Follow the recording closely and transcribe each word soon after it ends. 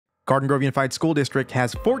Garden Grove Unified School District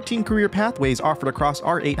has 14 career pathways offered across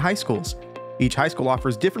our 8 high schools. Each high school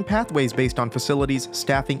offers different pathways based on facilities,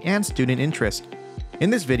 staffing, and student interest. In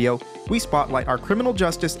this video, we spotlight our criminal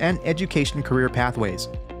justice and education career pathways.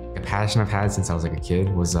 A passion I've had since I was a kid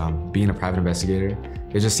was being a private investigator.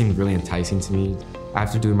 It just seemed really enticing to me.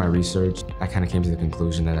 After doing my research, I kind of came to the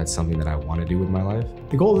conclusion that that's something that I want to do with my life.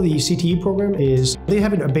 The goal of the CTE program is they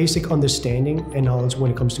have a basic understanding and knowledge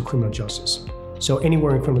when it comes to criminal justice. So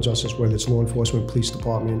anywhere in criminal justice, whether it's law enforcement, police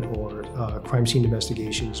department, or crime scene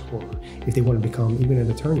investigations, or if they want to become even an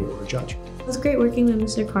attorney or a judge. It was great working with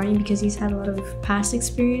Mr. Carney because he's had a lot of past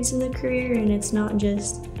experience in the career, and it's not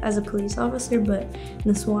just as a police officer, but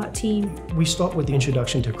in the SWAT team. We start with the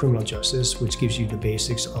introduction to criminal justice, which gives you the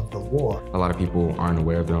basics of the law. A lot of people aren't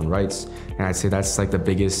aware of their own rights, and I'd say that's like the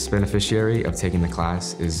biggest beneficiary of taking the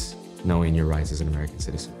class is knowing your rights as an American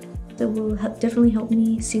citizen. That will definitely help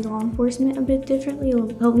me see law enforcement a bit differently. It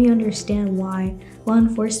will help me understand why law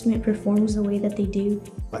enforcement performs the way that they do.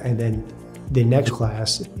 And then the next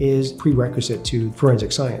class is prerequisite to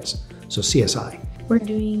forensic science, so CSI. We're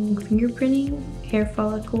doing fingerprinting, hair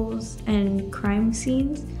follicles, and crime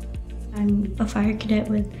scenes. I'm a fire cadet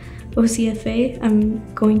with OCFA. I'm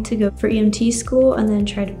going to go for EMT school and then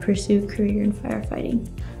try to pursue a career in firefighting.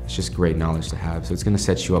 It's just great knowledge to have, so it's going to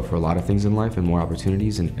set you up for a lot of things in life and more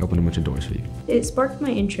opportunities and open a bunch of doors for you. It sparked my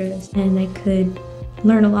interest, and I could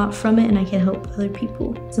learn a lot from it, and I could help other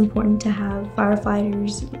people. It's important to have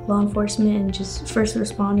firefighters, law enforcement, and just first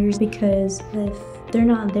responders, because if they're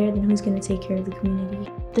not there, then who's going to take care of the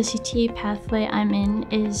community? The CTE pathway I'm in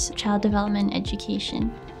is child development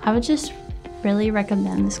education. I would just really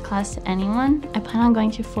recommend this class to anyone. I plan on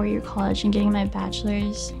going to 4-year college and getting my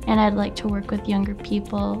bachelor's, and I'd like to work with younger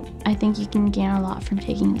people. I think you can gain a lot from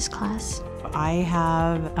taking this class. I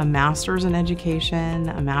have a master's in education,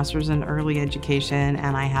 a master's in early education,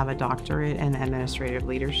 and I have a doctorate in administrative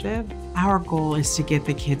leadership. Our goal is to get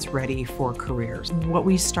the kids ready for careers. What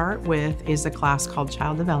we start with is a class called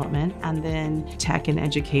Child Development, and then Tech and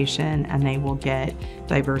Education, and they will get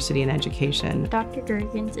Diversity in Education. Dr.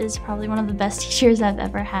 Gergens is probably one of the best teachers I've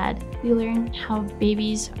ever had. We learn how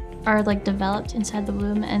babies are developed inside the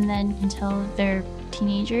womb and then until they're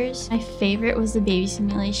teenagers. My favorite was the baby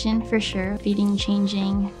simulation for sure. Feeding,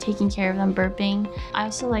 changing, taking care of them, burping. I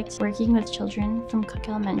also liked working with children from Cook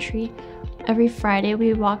Elementary. Every Friday we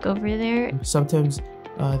would walk over there. Sometimes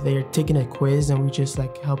they're taking a quiz and we just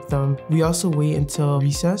help them. We also wait until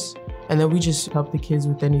recess and then we just help the kids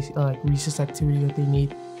with any recess activity that they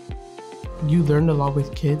need. You learn a lot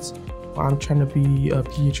with kids. I'm trying to be a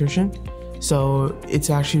pediatrician. So it's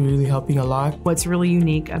actually really helping a lot. What's really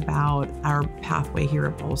unique about our pathway here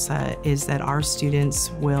at BOLSA is that our students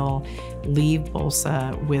will leave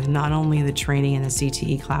BOLSA with not only the training in the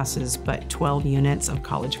CTE classes, but 12 units of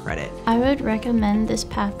college credit. I would recommend this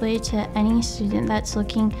pathway to any student that's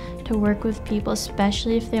looking to work with people,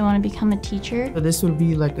 especially if they want to become a teacher. So this would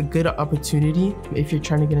be a good opportunity if you're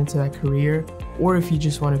trying to get into that career, or if you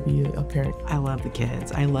just want to be a parent. I love the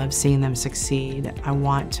kids. I love seeing them succeed. I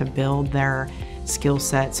want to build their skill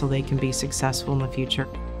set so they can be successful in the future.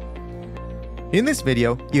 In this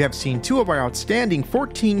video, you have seen 2 of our outstanding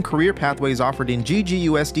 14 career pathways offered in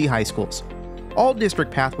GGUSD high schools. All district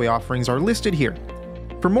pathway offerings are listed here.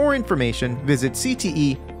 For more information, visit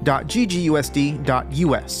cte.ggusd.us.